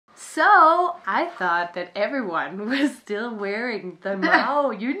So I thought that everyone was still wearing the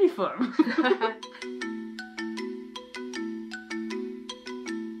Mao uniform.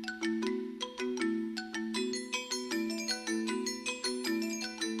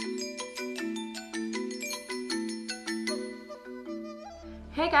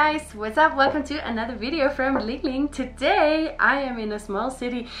 Hey guys, what's up? Welcome to another video from Lingling. Today I am in a small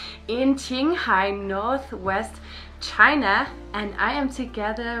city in Qinghai, northwest China, and I am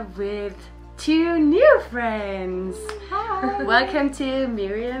together with two new friends. Hi! Welcome to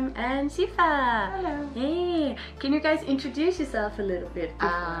Miriam and Syifa. Hello. Hey, can you guys introduce yourself a little bit?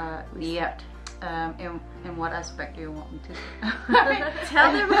 Yeah. In what aspect do you want me to?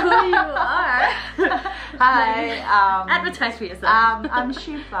 Tell them who you are. Hi. Advertise for yourself. I'm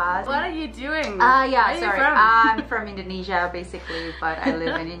Syifa. What are you doing? Yeah, Where sorry. are you from? I'm from Indonesia basically, but I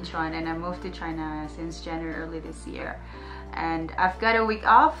live in Incheon and I moved to China since January early this year. And I've got a week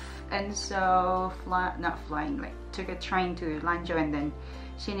off, and so took a train to Lanzhou and then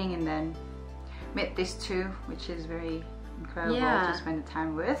Xining, and then met these two, which is very incredible to spend the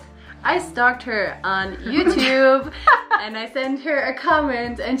time with. I stalked her on YouTube and I sent her a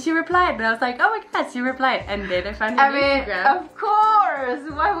comment and she replied, and I was like, oh my god, she replied, and then I found her Instagram. Of course!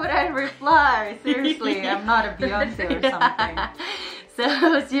 Why would I reply? Seriously, I'm not a Beyonce or something. So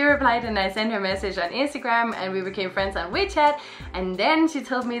she replied and I sent her a message on Instagram and we became friends on WeChat, and then she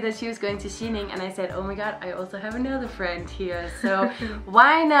told me that she was going to Xining, and I said, oh my god, I also have another friend here, so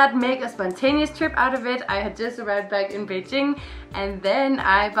why not make a spontaneous trip out of it. I had just arrived back in Beijing and then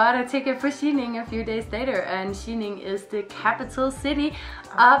I bought a ticket for Xining a few days later, and Xining is the capital city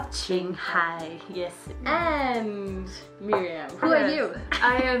of Qinghai. Yes. And Miriam, who are you?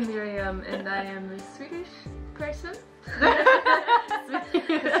 I am Miriam and I am a Swedish person.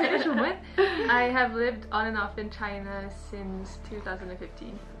 Swedish woman. I have lived on and off in China since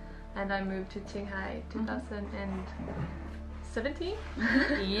 2015 and I moved to Qinghai 2017.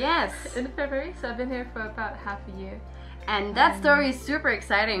 Yes. In February, so I've been here for about half a year. And that story is super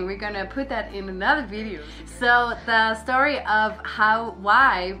exciting. We're gonna put that in another video. So the story of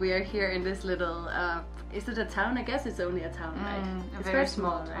why we are here in this little, is it a town? I guess it's only a town, right? It's very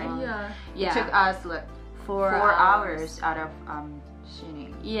small, right? Yeah. It took us like 4 hours out of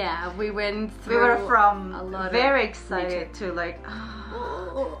Xining. Yeah, we went through. We were from a lot very excited to like,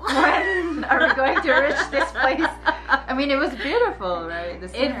 when are we going to reach this place? I mean, it was beautiful, right? The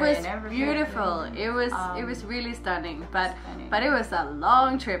it was beautiful. It was really stunning, but it was a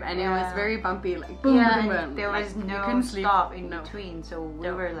long trip and it was very bumpy, like boom, boom, boom. There was no stop in between, so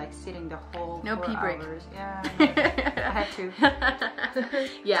we were like sitting the whole 4 pee break. hours. Yeah, I had to.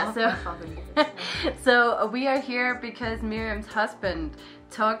 Yeah, so we are here because Miriam's husband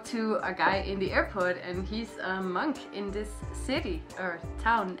talked to a guy in the airport, and he's a monk in this city or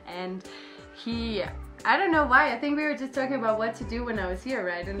town, and I don't know why, I think we were just talking about what to do when I was here,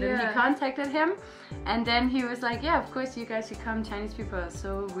 right? And then he contacted him, and then he was like, yeah, of course you guys should come, Chinese people are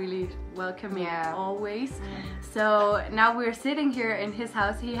so really welcoming always. So now we're sitting here in his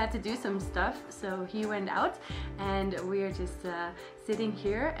house. He had to do some stuff, so he went out and we are just sitting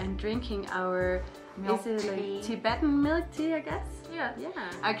here and drinking our milk tea. Like Tibetan milk tea, I guess? Yeah.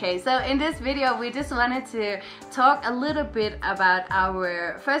 Okay, so in this video we just wanted to talk a little bit about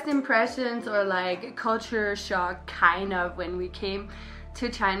our first impressions, or like culture shock kind of, when we came to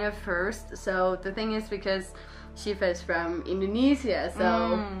China first. So the thing is, because Syifa is from Indonesia,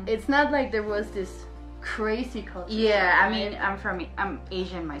 so it's not like there was this crazy culture. Yeah, I mean, I'm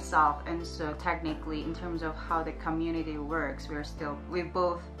Asian myself, and so technically in terms of how the community works, we are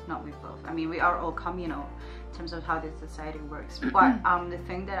all communal in terms of how the society works. But the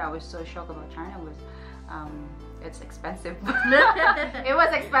thing that I was so shocked about China was it's expensive. It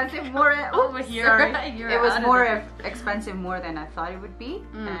was expensive more over here. Sorry. It was more expensive more than I thought it would be.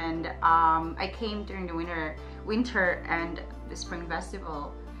 And I came during the winter and the spring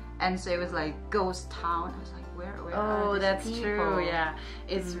festival, and so it was like ghost town. I was like, where are these that's people? true. Yeah,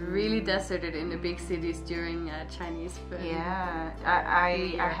 it's really deserted in the big cities during Chinese food. Yeah,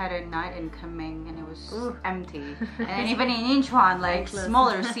 I had a night in Kunming and it was empty, and even in Incheon, like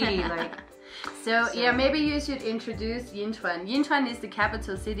smaller city, like. So yeah, maybe you should introduce Yinchuan. Yinchuan is the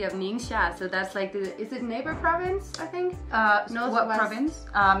capital city of Ningxia, so that's like is it neighbor province, I think? What province?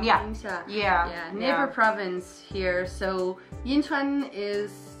 Yeah. Ningxia. Yeah. Neighbor province here. So Yinchuan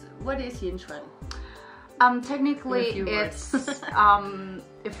is, what is Yinchuan? Technically it's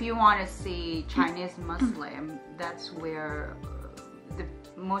if you want to see Chinese Muslim, that's where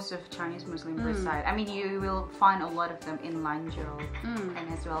most of Chinese Muslims reside. I mean, you will find a lot of them in Lanzhou and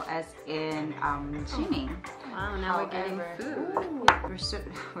as well as in Xining. Wow, now we're getting food.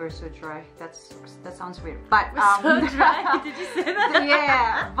 We're so dry. That sounds weird. But So dry. Did you say that?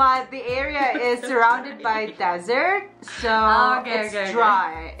 yeah, but the area is surrounded by desert, so it's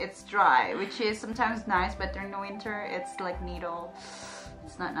dry. It's dry, which is sometimes nice, but during the winter it's like needle.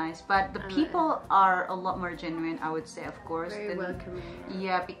 It's not nice, but the people are a lot more genuine, I would say, of course. Very welcoming.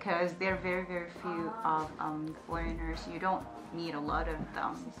 Yeah, because they're very, very few of foreigners. You don't meet a lot of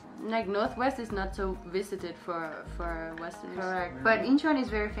them. Like Northwest is not so visited for Westerners. Correct. But Incheon is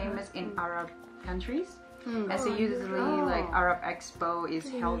very famous in Arab countries. As usually like Arab Expo is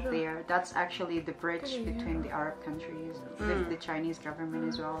held there. That's actually the bridge between the Arab countries with the Chinese government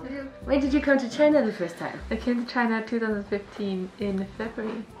as well. When did you come to China the first time? I came to China 2015 in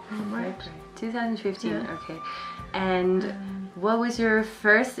February. March. 2015, okay. And what was your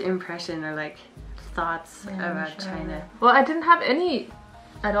first impression or like thoughts about China? Well, I didn't have any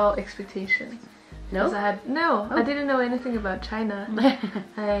at all expectations. No? I didn't know anything about China.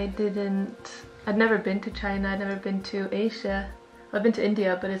 I'd never been to China, I'd never been to Asia. I've been to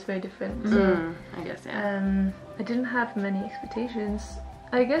India, but it's very different. So, I guess, yeah. I didn't have many expectations.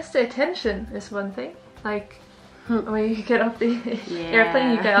 I guess the attention is one thing. Like when you get off the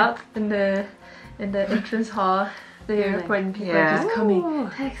airplane, you get out in the entrance hall, the airport, and people are just coming,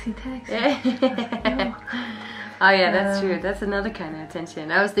 taxi. Oh yeah, that's true. That's another kind of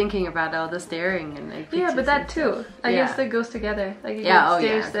attention. I was thinking about all the staring and like but that too. I guess that goes together. Like you get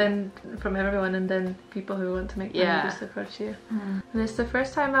stares and from everyone, and then people who want to make money just approach you. And it's the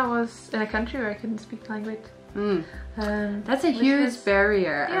first time I was in a country where I couldn't speak language. That's a huge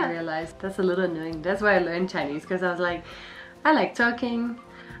barrier. I realized that's a little annoying. That's why I learned Chinese, because I was like, I like talking.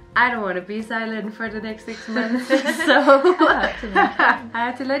 I don't want to be silent for the next 6 months, so I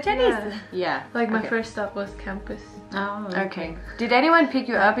have to learn Chinese. Yeah. Like my first stop was campus. Oh, okay. Did anyone pick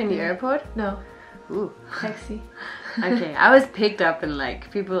you up in the airport? No. Ooh. Taxi. Okay, I was picked up and like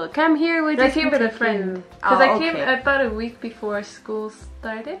people come here with. I came with a friend because I came about a week before school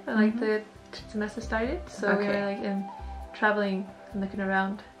started, or like the semester started. So we were like traveling and looking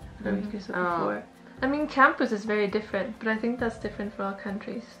around for a week or so before. I mean, campus is very different, but I think that's different for all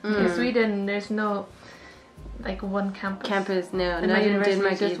countries. In Sweden, there's no like one campus. No, and not in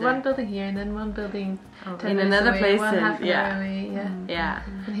Denmark There's either. one building here, and then one building 10 in minutes another away, place. one half an hour And, away. Yeah.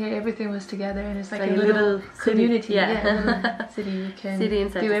 And here everything was together, and it's like a little community. Yeah. A little city. You can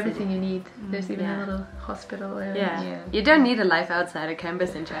do everything you need. There's even a little hospital. You don't need a life outside a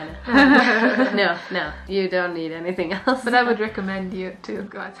campus in China. No, you don't need anything else. But I would recommend you to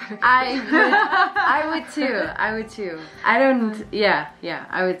go outside. I would too. I don't.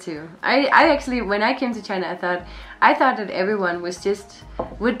 I would too. I actually, when I came to China, I thought that everyone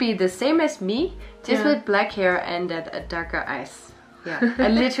would be the same as me, just with black hair and darker eyes. Yeah, I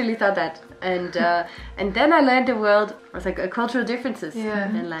literally thought that, and then I learned the world was like cultural differences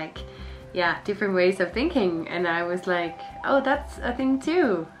and like different ways of thinking, and I was like, oh, that's a thing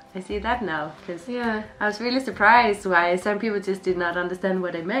too. I see that now, because I was really surprised why some people just did not understand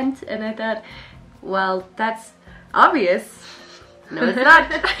what I meant, and I thought, well, that's obvious. No, it's not.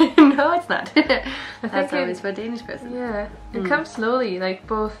 No, it's not. That's obvious for a Danish person. Yeah, it comes slowly, like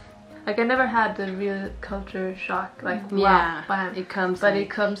both. Like I never had the real culture shock, like wow, bam. It comes, but it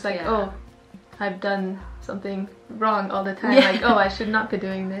comes like oh, I've done something wrong all the time. Like oh, I should not be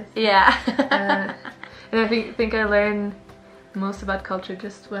doing this. Yeah. And I think I learn most about culture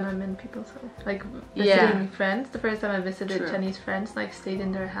just when I'm in people's home, like visiting friends. The first time I visited Chinese friends, like stayed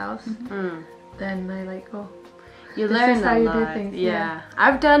in their house, then I like you learn a lot. Do things,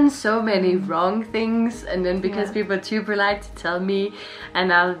 I've done so many wrong things, and then because people are too polite to tell me,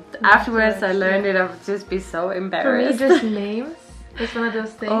 and afterwards I learned it, I would just be so embarrassed. For me, just names is one of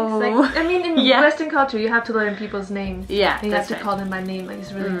those things. Like, I mean, in Western culture, you have to learn people's names. Yeah, and you have to call them by name. Like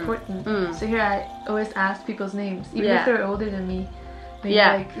it's really important. So here, I always ask people's names, even if they're older than me. Maybe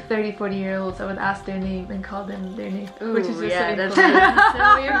like 30, 40-year-olds, I would ask their name and call them their name. Which is just so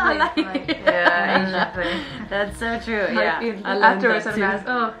That's so true, afterwards I would ask,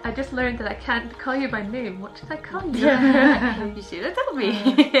 oh, I just learned that I can't call you by name. What should I call you? You should have told me.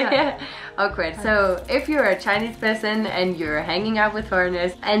 Awkward. So if you're a Chinese person and you're hanging out with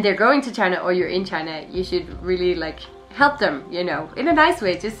foreigners and they're going to China or you're in China, you should really like help them, you know, in a nice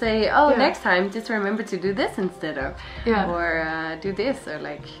way. Just say, oh, next time just remember to do this instead of or do this, or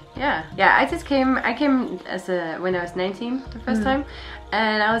like I came as when I was 19 the first time,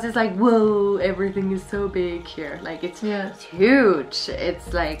 and I was just like, whoa, everything is so big here, like it's huge.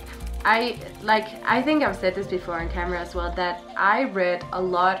 It's like I think I've said this before on camera as well, that I read a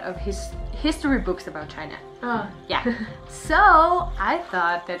lot of history books about China. Oh. Yeah. So I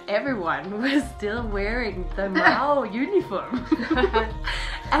thought that everyone was still wearing the Mao uniform.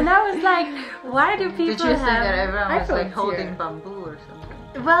 And I was like, why do people Did you have think that everyone was like iPhones holding here? bamboo or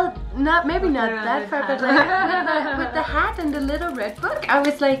something? Well, maybe not that far, but like with the hat and the little red book, I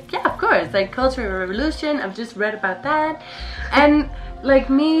was like, yeah, of course, like Cultural Revolution, I've just read about that. And like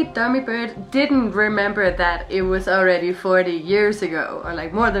me, Dummy Bird, didn't remember that it was already 40 years ago, or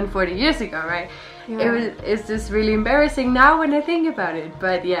like more than 40 years ago, right? Yeah. It's just really embarrassing now when I think about it.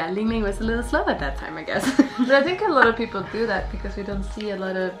 But yeah, Lingling was a little slow at that time, I guess. But I think a lot of people do that because we don't see a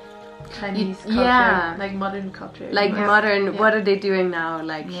lot of Chinese culture, like modern culture. Like modern, what are they doing now?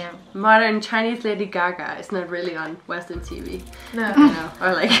 Like modern Chinese Lady Gaga is not really on Western TV. No. You know,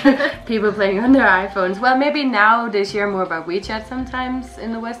 or like people playing on their iPhones. Well, maybe now they share more about WeChat sometimes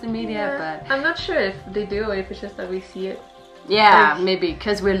in the Western media, but I'm not sure if they do or if it's just that we see it. Yeah, like, maybe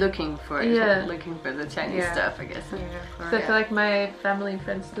because we're looking for it, looking for the Chinese stuff, I guess. So I feel like my family and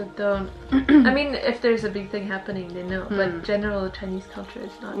friends that don't. I mean, if there's a big thing happening, they know. But general Chinese culture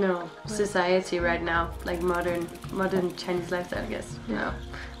is not. No, society right now, like modern Chinese lifestyle, I guess.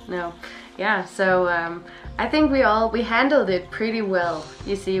 No. Yeah. So I think we handled it pretty well.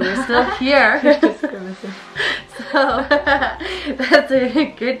 You see, we're still here. So that's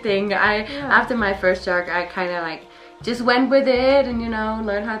a good thing. After my first shock, I kind of like just went with it and, you know,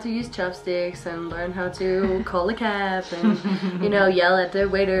 learned how to use chopsticks and learned how to call a cab and, you know, yell at the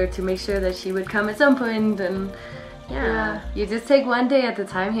waiter to make sure that she would come at some point. And you just take one day at a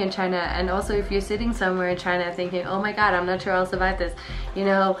time here in China. And also if you're sitting somewhere in China thinking, oh my god, I'm not sure I'll survive this, you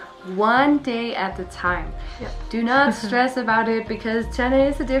know, one day at a time. Do not stress about it because China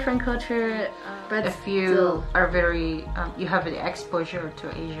is a different culture. But if you are very, you have the exposure to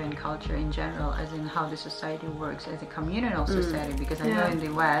Asian culture in general, as in how the society works as a communal society, because I know in the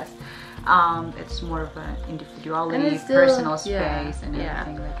West, it's more of an individuality, personal space, and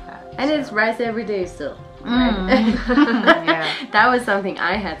everything like that. And it's rice every day still. Right? That was something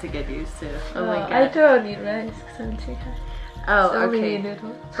I had to get used to. Oh my god. I don't eat rice because I'm too high. Oh, so okay.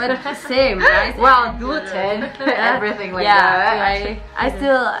 Noodles. But same, right? Well, gluten, everything like that. I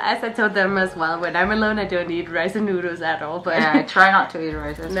still, as I told them as well, when I'm alone, I don't eat rice and noodles at all. But I try not to eat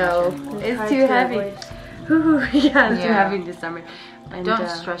rice as much anymore. It's too heavy. It's too heavy in the stomach. And don't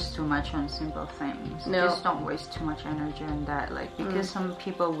stress too much on simple things. No. Just don't waste too much energy on that. Like because some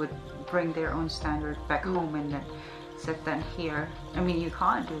people would bring their own standard back home and then set them here. I mean, you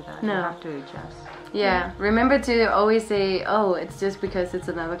can't do that. No. You have to adjust. Yeah, remember to always say, oh, it's just because it's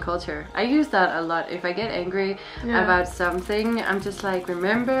another culture. I use that a lot. If I get angry about something, I'm just like,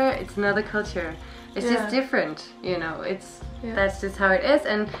 remember, it's another culture. It's just different, you know, that's just how it is.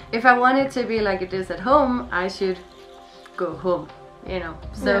 And if I want it to be like it is at home, I should go home, you know.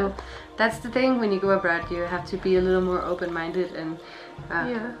 So that's the thing, when you go abroad, you have to be a little more open-minded and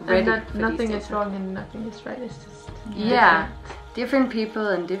ready. And nothing is wrong and nothing is right. It's just different people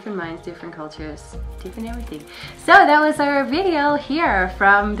and different minds, different cultures, different everything. So that was our video here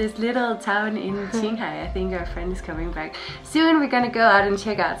from this little town in Qinghai. I think our friend is coming back soon. We're gonna go out and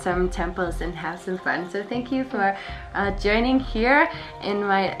check out some temples and have some fun. So thank you for joining here in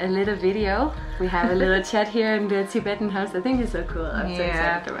my little video. We have a little chat here in the Tibetan house. I think it's so cool. I'm so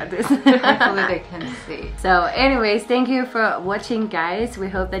excited about this. Hopefully they can see. So anyways, thank you for watching, guys. We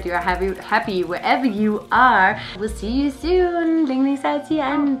hope that you are happy wherever you are. We'll see you soon. 零零再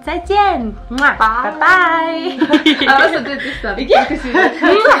见，再见，拜拜。I also did this stuff.